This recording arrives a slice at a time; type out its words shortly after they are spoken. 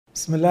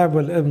بسم الله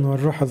والابن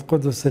والروح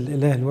القدس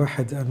الإله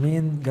الواحد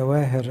أمين.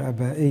 جواهر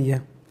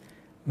أبائية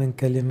من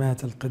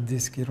كلمات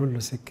القديس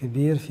كيرلس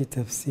الكبير في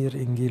تفسير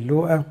إنجيل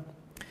لوقا.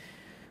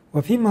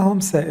 وفيما هم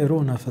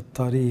سائرون في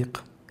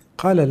الطريق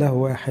قال له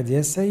واحد: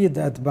 يا سيد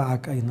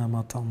أتبعك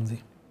أينما تمضي.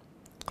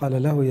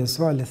 قال له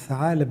يسوع: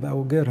 للثعالب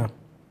أوجرة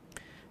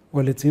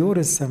ولطيور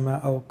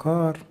السماء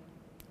أوقار،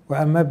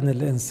 وأما ابن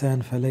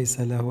الإنسان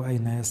فليس له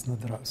أين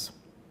يسند رأسه.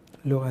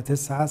 لوقا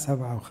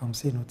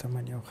 9:57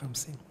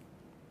 و58.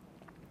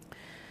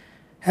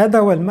 هذا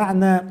هو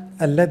المعنى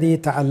الذي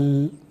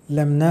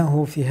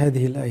تعلمناه في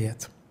هذه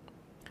الآيات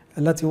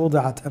التي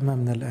وضعت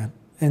أمامنا الآن.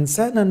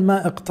 إنسانا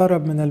ما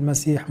اقترب من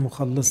المسيح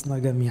مخلصنا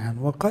جميعا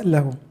وقال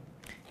له: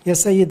 يا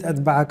سيد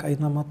أتبعك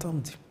أينما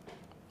تمضي.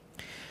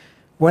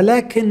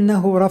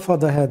 ولكنه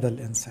رفض هذا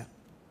الإنسان.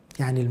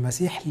 يعني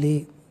المسيح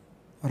ليه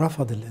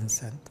رفض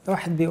الإنسان؟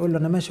 واحد بيقول له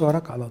أنا ماشي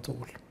وراك على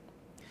طول،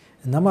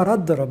 إنما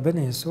رد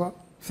ربنا يسوع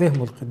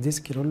فهمه القديس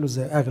كيرلس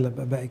زي أغلب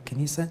أباء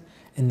الكنيسة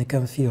إن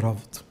كان فيه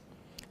رفض.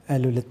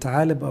 قالوا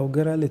للثعالب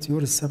أوجرة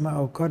لطيور السماء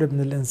أوقار،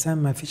 ابن الإنسان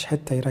ما فيش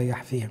حتة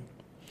يريح فيها.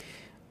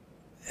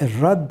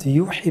 الرد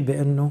يوحي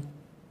بأنه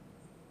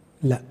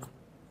لا،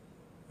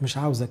 مش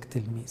عاوزك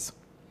تلميذ.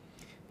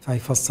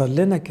 فيفسر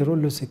لنا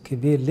كيرلس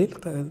الكبير ليه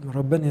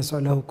ربنا يسوع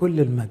له كل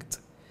المجد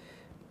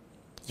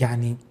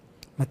يعني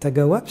ما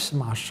تجاوبش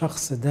مع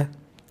الشخص ده.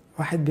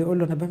 واحد بيقول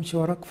له أنا بمشي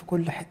وراك في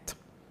كل حتة،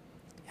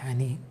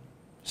 يعني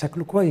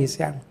شكله كويس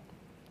يعني،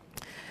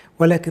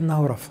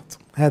 ولكنه رفض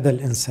هذا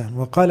الإنسان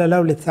وقال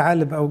له: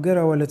 للثعالب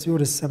أوجرة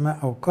ولطيور السماء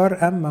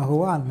أوقار، أما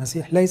هو عن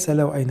المسيح ليس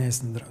له أين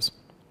يسند رأسه.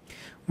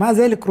 مع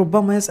ذلك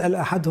ربما يسأل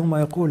أحدهم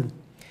ويقول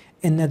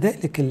إن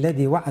ذلك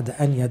الذي وعد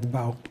أن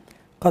يتبعه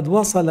قد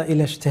وصل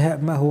إلى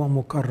اشتهاء ما هو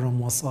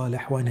مكرم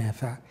وصالح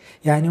ونافع.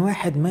 يعني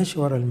واحد ماشي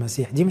ورا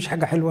المسيح، دي مش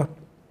حاجة حلوة؟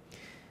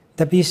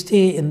 ده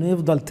بيشتهي إنه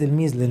يفضل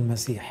تلميذ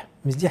للمسيح،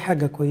 مش دي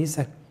حاجة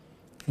كويسة؟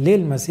 ليه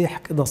المسيح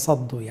كده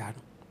صده يعني؟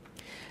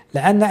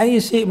 لأن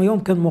أي شيء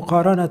يمكن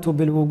مقارنته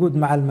بالوجود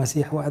مع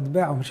المسيح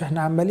وأتباعه. مش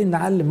احنا عمالين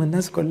نعلم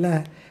الناس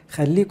كلها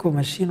خليكم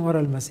ماشيين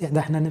ورا المسيح؟ ده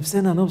احنا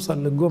نفسنا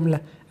نوصل للجملة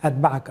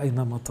أتبعك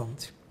أينما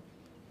تمضي.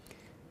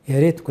 يا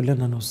ريت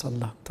كلنا نوصل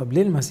لها. طب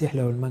ليه المسيح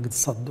له المجد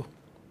صده؟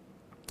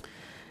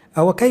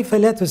 أو كيف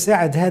لا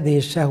تساعد هذه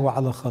الشهوة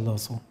على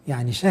خلاصه؟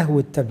 يعني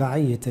شهوة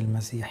تبعية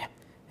المسيح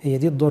هي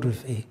دي تضر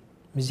في إيه؟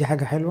 مش دي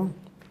حاجة حلوة؟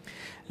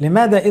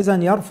 لماذا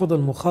إذن يرفض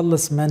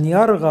المخلص من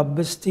يرغب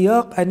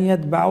باشتياق أن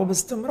يتبعه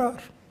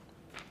باستمرار؟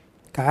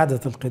 كعادة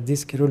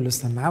القديس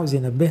كيرلس لما عاوز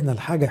ينبهنا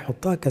لحاجة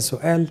يحطها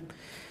كسؤال،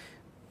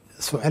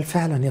 سؤال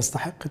فعلا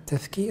يستحق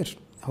التفكير.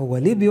 هو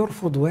ليه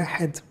بيرفض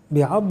واحد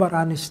بيعبر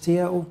عن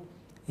اشتياقه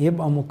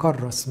يبقى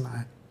مكرس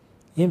معاه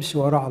يمشي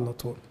وراه على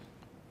طول؟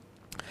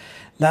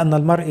 لأن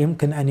المرء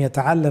يمكن أن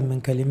يتعلم من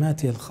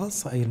كلماته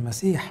الخاصة أي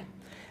المسيح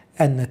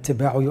أن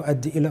اتباعه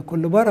يؤدي إلى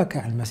كل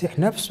بركة. المسيح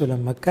نفسه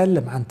لما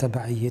اتكلم عن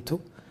تبعيته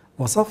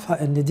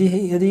وصفها أن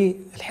هي دي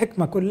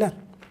الحكمة كلها،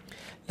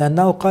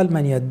 لأنه قال: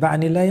 من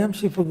يتبعني لا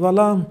يمشي في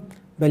الظلام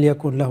بل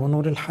يكون له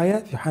نور الحياة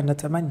في يوحنا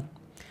 8.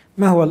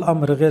 ما هو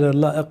الأمر غير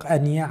اللائق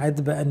أن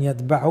يعد بأن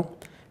يتبعه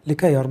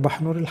لكي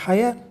يربح نور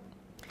الحياة؟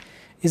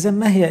 إذا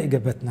ما هي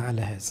إجابتنا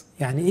على هذا؟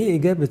 يعني إيه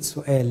إجابة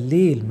سؤال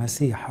ليه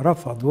المسيح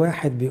رفض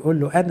واحد بيقول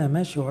له أنا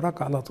ماشي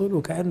وراك على طول،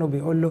 وكأنه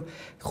بيقول له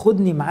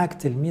خدني معاك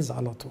تلميذ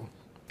على طول؟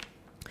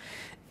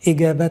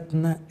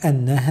 إجابتنا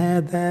أن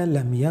هذا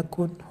لم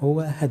يكن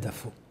هو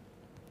هدفه.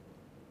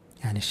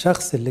 يعني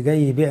الشخص اللي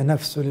جاي يبيع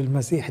نفسه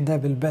للمسيح ده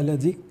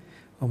بالبلدي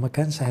وما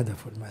كانش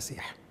هدفه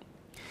المسيح.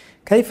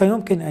 كيف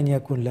يمكن أن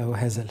يكون له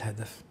هذا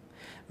الهدف؟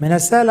 من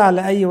السهل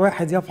على أي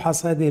واحد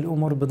يفحص هذه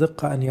الأمور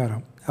بدقة أن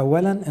يرى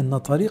أولا أن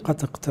طريقة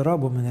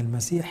اقترابه من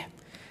المسيح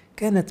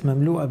كانت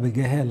مملوءة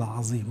بجهالة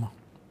عظيمة.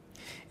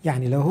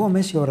 يعني لو هو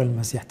ماشي ورا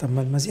المسيح، طب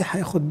ما المسيح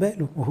هياخد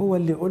باله وهو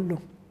اللي يقول له،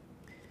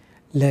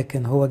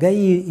 لكن هو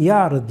جاي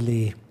يعرض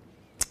ليه؟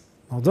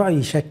 موضوع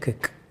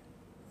يشكك.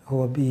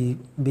 هو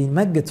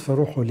بيمجد في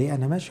روحه ليه؟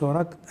 أنا ماشي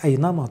وراك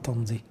أينما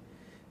تمضي.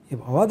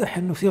 يبقى واضح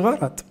أنه في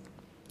غرض.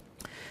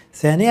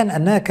 ثانيا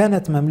أنها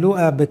كانت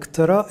مملوءة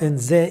باكتراء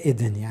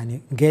زائد،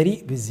 يعني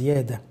جريء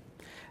بزيادة،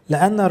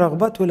 لأن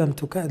رغبته لم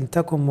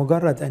تكن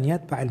مجرد أن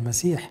يتبع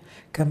المسيح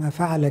كما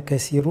فعل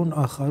كثيرون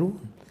آخرون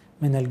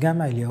من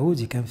الجمع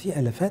اليهودي. كان في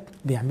ألفات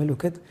بيعملوا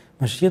كده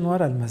ماشيين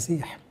ورا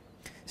المسيح.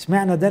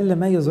 اشمعنى ده اللي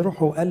ميز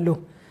روحه وقال له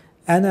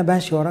أنا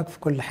ماشي وراك في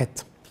كل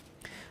حتة؟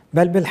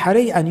 بل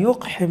بالحري أن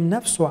يقحم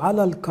نفسه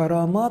على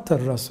الكرامات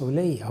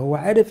الرسولية. هو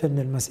عارف أن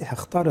المسيح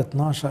اختار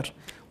 12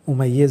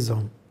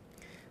 وميزهم،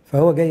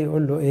 فهو جاي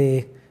يقول له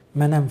إيه؟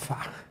 ما ننفع،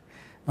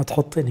 ما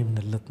تحطني من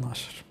ال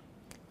 12.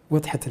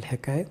 وضحت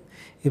الحكاية؟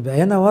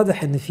 يبقى هنا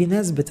واضح أن في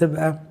ناس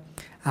بتبقى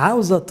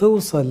عاوزة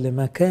توصل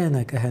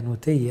لمكانة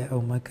كهنوتية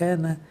أو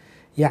مكانة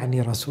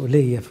يعني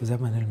رسولية في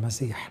زمن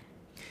المسيح،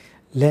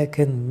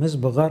 لكن مش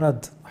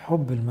بغرض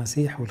حب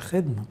المسيح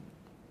والخدمة.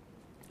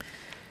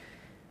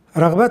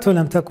 رغبته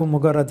لم تكن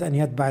مجرد أن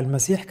يتبع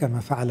المسيح كما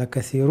فعل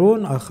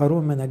كثيرون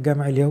آخرون من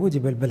الجمع اليهودي،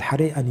 بل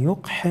بالحري أن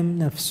يقحم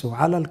نفسه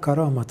على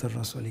الكرامة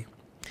الرسولية.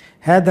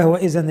 هذا هو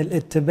إذن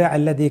الاتباع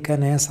الذي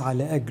كان يسعى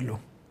لأجله.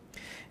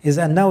 إذ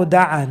أنه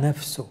دعا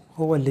نفسه،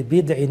 هو اللي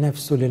بيدعي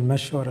نفسه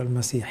للمشي وراء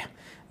المسيح.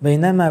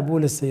 بينما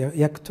بولس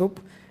يكتب: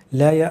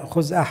 لا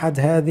يأخذ أحد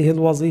هذه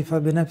الوظيفة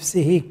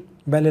بنفسه،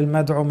 بل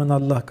المدعو من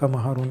الله كما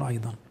هارون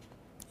أيضا.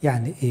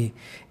 يعني إيه؟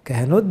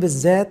 كهنوت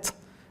بالذات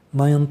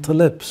ما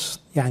ينطلبش،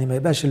 يعني ما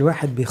يبقاش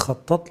الواحد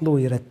بيخطط له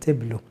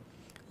ويرتب له،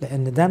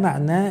 لأن ده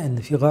معناه أن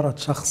في غرض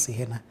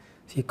شخصي هنا،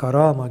 في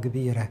كرامة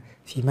كبيرة،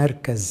 في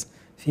مركز،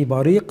 في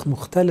بريق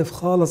مختلف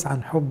خالص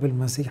عن حب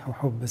المسيح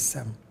وحب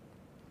السماء.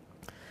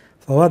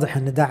 فواضح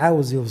أن ده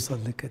عاوز يوصل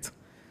لكده.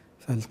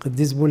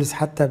 فالقديس بولس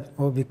حتى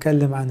هو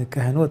بيتكلم عن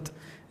الكهنوت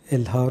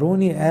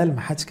الهاروني قال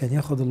ما حدش كان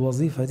ياخد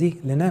الوظيفة دي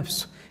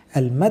لنفسه،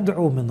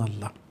 المدعو من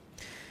الله.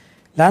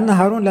 لأن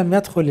هارون لم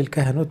يدخل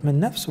الكهنوت من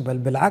نفسه، بل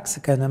بالعكس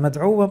كان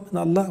مدعوا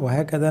من الله.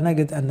 وهكذا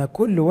نجد أن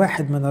كل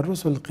واحد من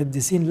الرسل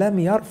القديسين لم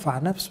يرفع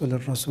نفسه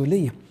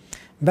للرسولية،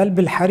 بل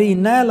بالحري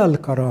نال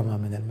الكرامة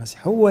من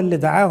المسيح، هو اللي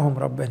دعاهم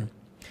ربنا،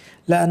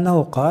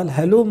 لأنه قال: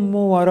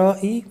 هلموا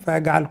ورائي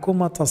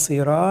فأجعلكما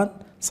تصيران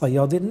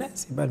صياد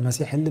الناس. يبقى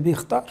المسيح اللي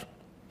بيختار.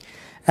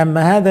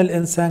 أما هذا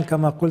الإنسان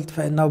كما قلت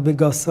فإنه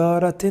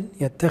بجسارة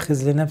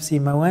يتخذ لنفسه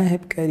مواهب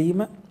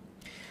كريمة،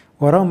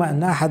 ورغم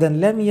أن أحدا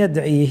لم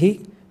يدعيه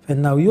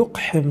فإنه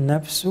يقحم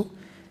نفسه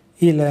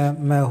إلى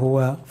ما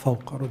هو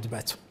فوق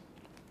رتبته.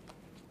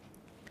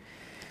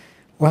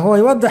 وهو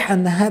يوضح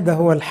أن هذا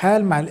هو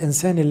الحال مع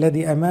الإنسان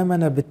الذي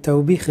أمامنا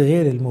بالتوبيخ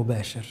غير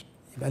المباشر.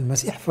 يبقى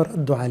المسيح في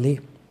رده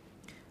عليه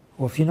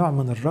هو في نوع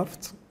من الرفض،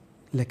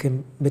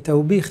 لكن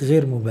بتوبيخ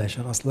غير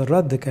مباشر. أصل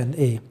الرد كان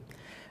إيه؟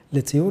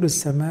 لطيور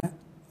السماء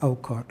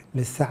أوقار،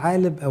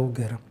 للثعالب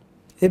أوجرة،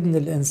 ابن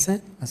الإنسان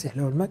مسيح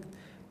له المجد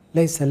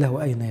ليس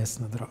له أين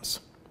يسند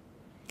رأسه.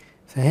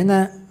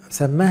 فهنا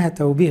سماها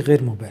توبيخ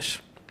غير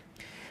مباشر،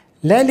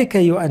 لا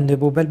لكي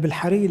يؤنبوا بل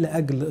بالحري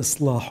لأجل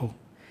إصلاحه،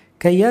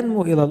 كي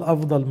ينمو إلى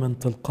الأفضل من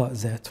تلقاء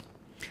ذاته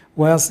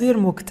ويصير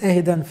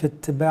مجتهدا في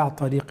اتباع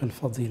طريق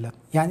الفضيلة.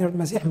 يعني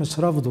المسيح مش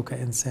رافضه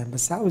كإنسان،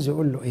 بس عاوز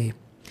يقول له إيه؟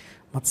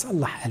 ما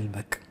تصلح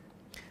قلبك،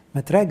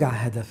 ما تراجع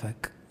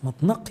هدفك، ما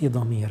تنقي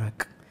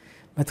ضميرك،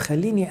 ما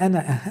تخليني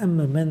أنا أهم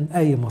من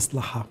أي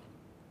مصلحة.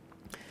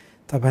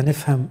 طب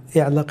هنفهم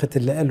إيه علاقة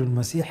اللي قاله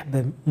المسيح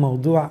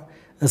بموضوع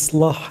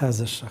إصلاح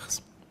هذا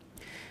الشخص.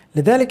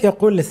 لذلك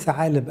يقول: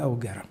 للثعالب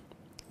أوجرة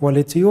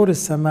ولطيور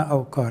السماء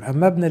أوقار،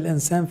 أما ابن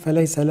الإنسان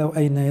فليس له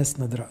أين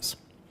يسند رأسه.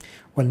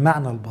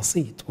 والمعنى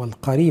البسيط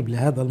والقريب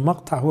لهذا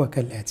المقطع هو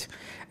كالآتي: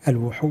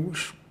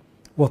 الوحوش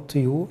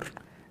والطيور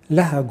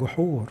لها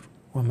جحور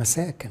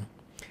ومساكن،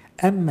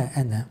 أما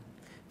أنا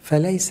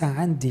فليس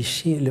عندي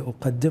شيء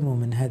لأقدمه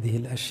من هذه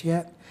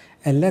الأشياء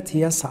التي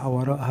يسعى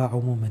وراءها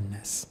عموم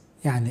الناس.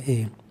 يعني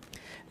إيه؟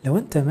 لو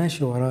أنت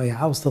ماشي ورايا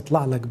عاوز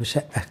تطلع لك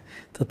بشقة،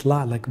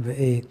 تطلع لك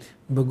بإيه؟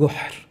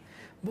 بجحر.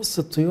 بص،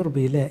 الطيور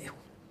بيلاقي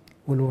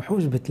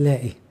والوحوش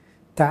بتلاقي،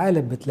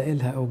 تعالب بتلاقي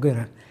لها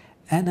أوجرة.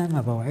 أنا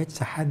ما بوعدش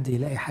حد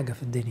يلاقي حاجة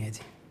في الدنيا دي.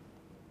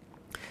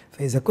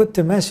 فإذا كنت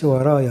ماشي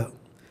ورايا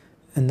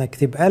إنك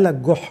تبقى لك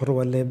جحر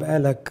ولا يبقى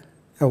لك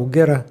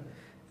أوجرة،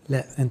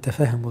 لا، أنت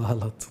فاهم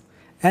غلط.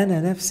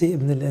 أنا نفسي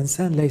ابن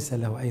الإنسان ليس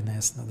له أين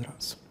يسند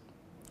رأسه.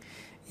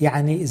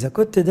 يعني إذا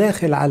كنت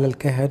داخل على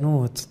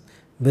الكهنوت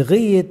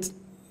بغية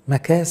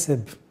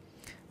مكاسب،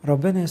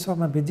 ربنا يسوع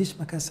ما بيديش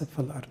مكاسب في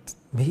الأرض،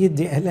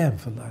 بيدي آلام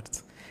في الأرض،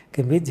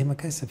 كان بيدي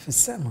مكاسب في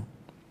السماء.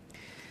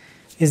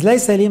 إذ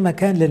ليس لي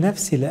مكان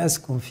لنفسي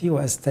لأسكن فيه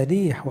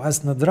وأستريح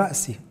وأسند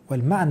رأسي.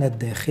 والمعنى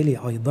الداخلي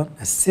أيضا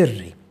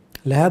السري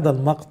لهذا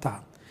المقطع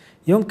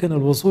يمكن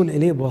الوصول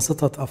إليه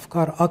بواسطة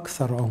أفكار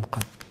أكثر عمقا.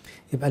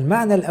 يبقى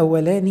المعنى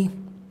الأولاني: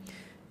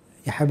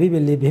 يا حبيبي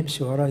اللي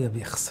بيمشي ورايا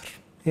بيخسر،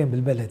 هي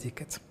بالبلدي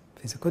كده.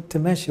 إذا كنت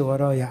ماشي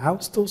ورايا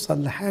عاوز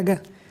توصل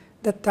لحاجة،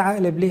 ده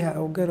الثعالب ليها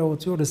أوجرة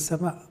وطيور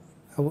السماء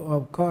أو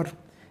أوقار،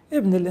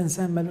 ابن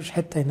الإنسان ملوش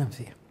حتة ينام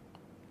فيها.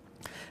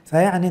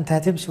 فيعني أنت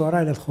هتمشي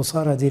ورايا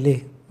للخسارة دي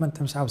ليه؟ ما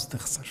أنت مش عاوز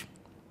تخسر.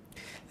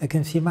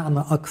 لكن في معنى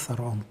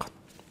أكثر عمقا،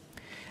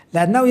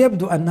 لأنه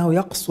يبدو أنه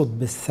يقصد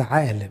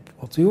بالثعالب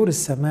وطيور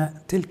السماء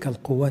تلك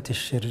القوات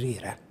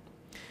الشريرة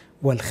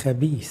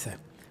والخبيثة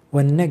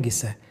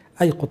والنجسة،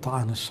 أي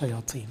قطعان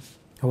الشياطين.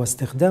 هو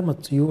استخدام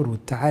الطيور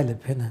والثعالب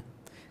هنا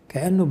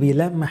كأنه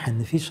بيلمح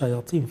أن في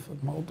شياطين في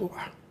الموضوع،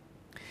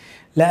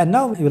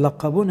 لأنهم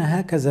يلقبون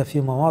هكذا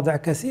في مواضع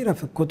كثيرة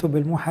في الكتب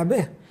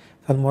المحاباة.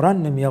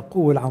 فالمرنم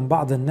يقول عن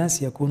بعض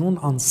الناس: يكونون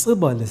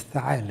أنصبة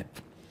للثعالب.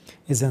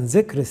 إذا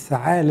ذكر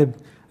الثعالب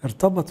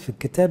ارتبط في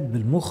الكتاب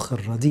بالمخ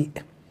الرديء،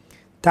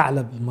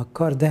 ثعلب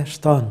المكار ده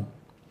شيطان،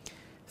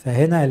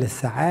 فهنا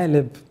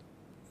للثعالب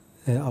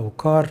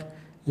أوقار،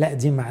 لا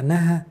دي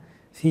معناها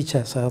في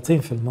شياطين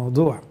في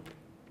الموضوع.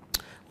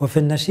 وفي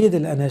النشيد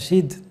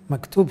الأناشيد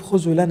مكتوب: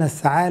 خذوا لنا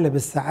الثعالب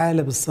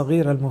الثعالب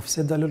الصغيرة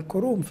المفسدة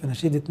للكروم، في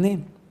نشيد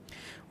 2.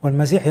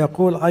 والمسيح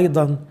يقول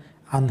أيضا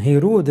عن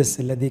هيرودس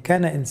الذي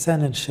كان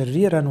إنسانا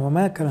شريرا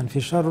وماكرا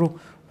في شره: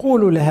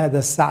 قولوا لهذا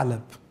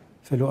الثعلب،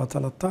 في لوقا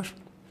 13.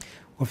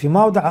 وفي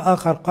موضع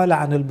آخر قال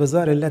عن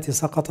البزار التي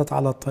سقطت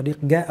على الطريق: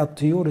 جاءت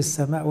طيور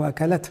السماء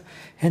وأكلتها.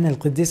 هنا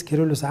القديس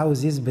كيرلس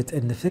عاوز يثبت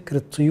أن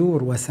فكرة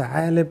طيور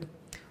وثعالب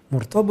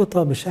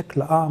مرتبطة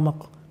بشكل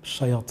أعمق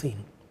بالشياطين.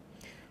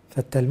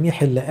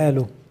 فالتلميح اللي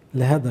قاله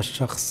لهذا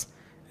الشخص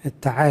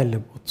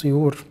الثعالب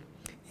والطيور،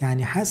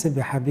 يعني حاسب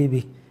يا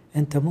حبيبي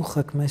انت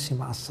مخك ماشي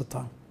مع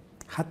الشيطان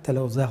حتى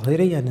لو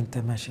ظاهريا انت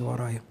ماشي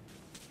ورايا.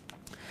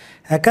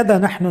 هكذا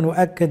نحن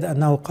نؤكد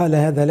أنه قال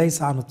هذا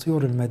ليس عن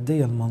الطيور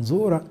المادية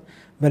المنظورة،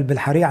 بل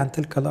بالحري عن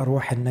تلك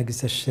الأرواح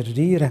النجسة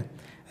الشريرة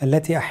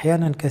التي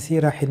أحيانا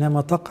كثيرة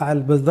حينما تقع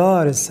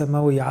البذار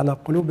السماوية على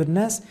قلوب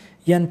الناس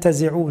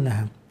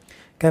ينتزعونها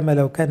كما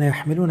لو كان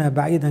يحملونها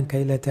بعيدا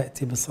كي لا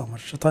تأتي بثمر.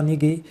 الشيطان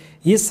يجي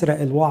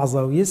يسرق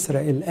الوعظة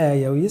ويسرق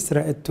الآية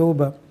ويسرق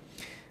التوبة،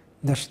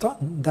 ده شيطان،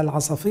 ده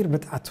العصافير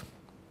بتاعته.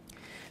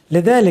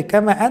 لذلك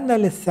كما أن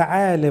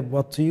للثعالب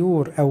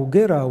والطيور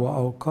أوجرة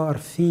وأوقار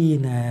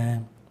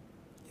فينا،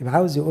 يبقى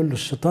عاوز يقول له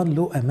الشيطان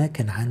له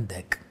أماكن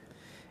عندك،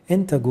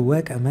 أنت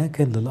جواك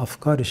أماكن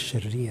للأفكار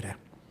الشريرة،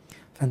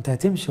 فأنت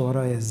هتمشي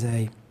ورايا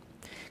إزاي؟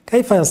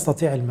 كيف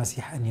يستطيع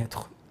المسيح أن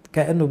يدخل؟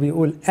 كأنه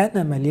بيقول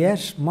أنا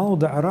ملياش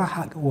موضع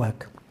راحة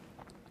جواك،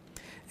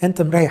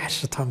 أنت مريح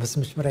الشيطان بس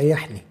مش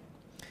مريحني.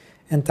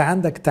 أنت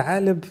عندك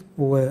ثعالب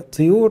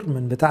وطيور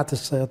من بتاعة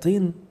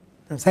الشياطين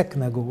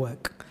ساكنة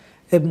جواك،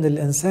 ابن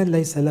الإنسان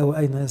ليس له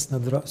أين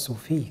يسند رأسه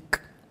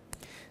فيك.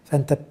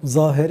 فأنت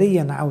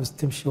ظاهريا عاوز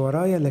تمشي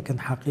ورايا، لكن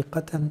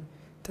حقيقة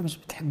أنت مش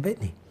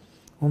بتحبني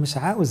ومش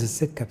عاوز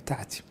السكة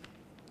بتاعتي.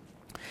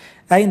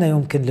 أين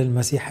يمكن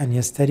للمسيح أن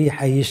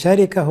يستريح؟ أي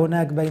شركة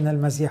هناك بين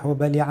المسيح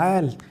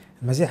وبليعال؟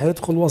 المسيح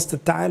يدخل وسط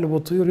الثعالب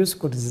والطيور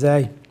يسكن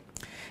إزاي؟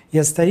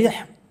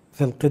 يستريح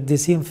في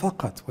القديسين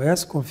فقط،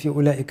 ويسكن في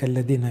أولئك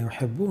الذين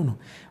يحبونه،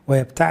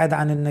 ويبتعد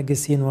عن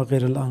النجسين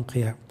وغير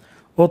الأنقياء.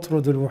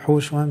 اطرد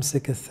الوحوش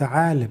وامسك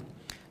الثعالب،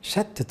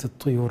 شتت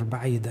الطيور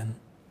بعيدا،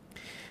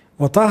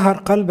 وطهر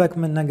قلبك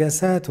من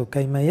نجاساته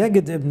كيما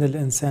يجد ابن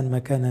الإنسان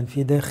مكانا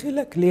في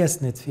داخلك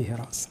ليسند فيه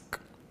رأسك.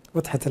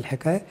 وضحت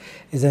الحكاية؟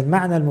 إذا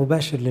المعنى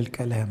المباشر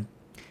للكلام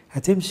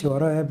هتمشي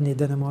ورايا يا ابني،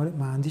 ده أنا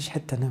ما عنديش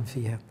حتة أنام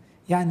فيها،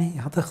 يعني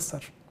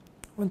هتخسر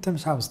وأنت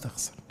مش عاوز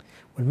تخسر.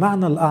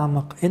 والمعنى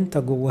الأعمق أنت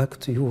جواك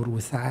طيور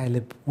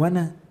وثعالب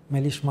وأنا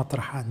ماليش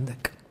مطرح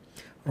عندك،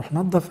 روح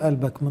نظف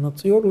قلبك من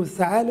الطيور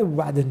والثعالب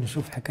وبعدين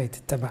نشوف حكاية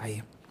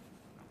التبعية.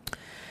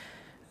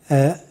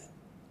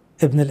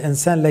 ابن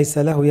الإنسان ليس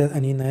له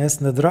أن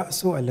يسند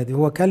رأسه الذي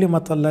هو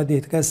كلمة الله الذي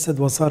يتجسد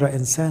وصار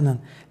إنسانا،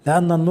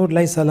 لأن النور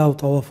ليس له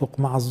توافق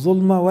مع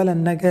الظلمة ولا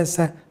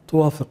النجاسة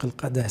توافق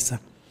القداسة.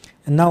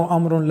 إنه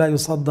أمر لا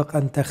يصدق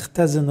أن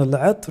تختزن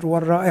العطر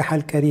والرائحة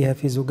الكريهة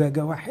في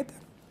زجاجة واحدة.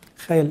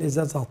 تخيل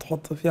إزازة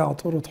هتحط فيها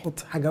عطور وتحط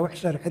حاجة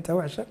وحشة ريحتها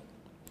وحشة،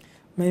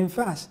 ما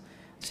ينفعش.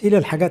 شيل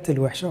الحاجات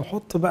الوحشة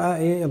وحط بقى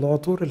إيه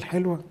العطور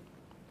الحلوة.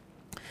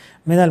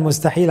 من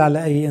المستحيل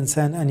على أي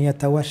إنسان أن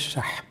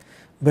يتوشح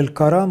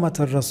بالكرامة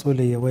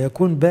الرسولية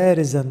ويكون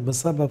بارزا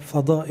بسبب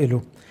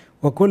فضائله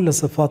وكل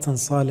صفات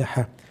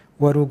صالحة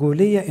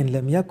ورجولية إن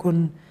لم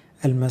يكن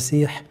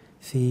المسيح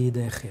في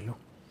داخله.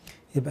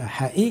 يبقى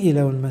حقيقي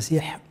لو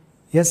المسيح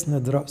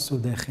يسند رأسه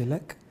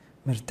داخلك،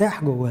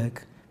 مرتاح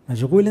جواك،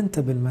 مشغول أنت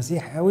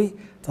بالمسيح قوي،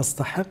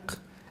 تستحق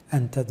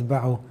أن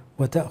تتبعه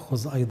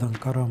وتأخذ أيضا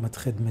كرامة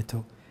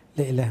خدمته.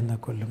 لإلهنا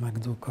كل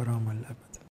مجد وكرامة للأبد.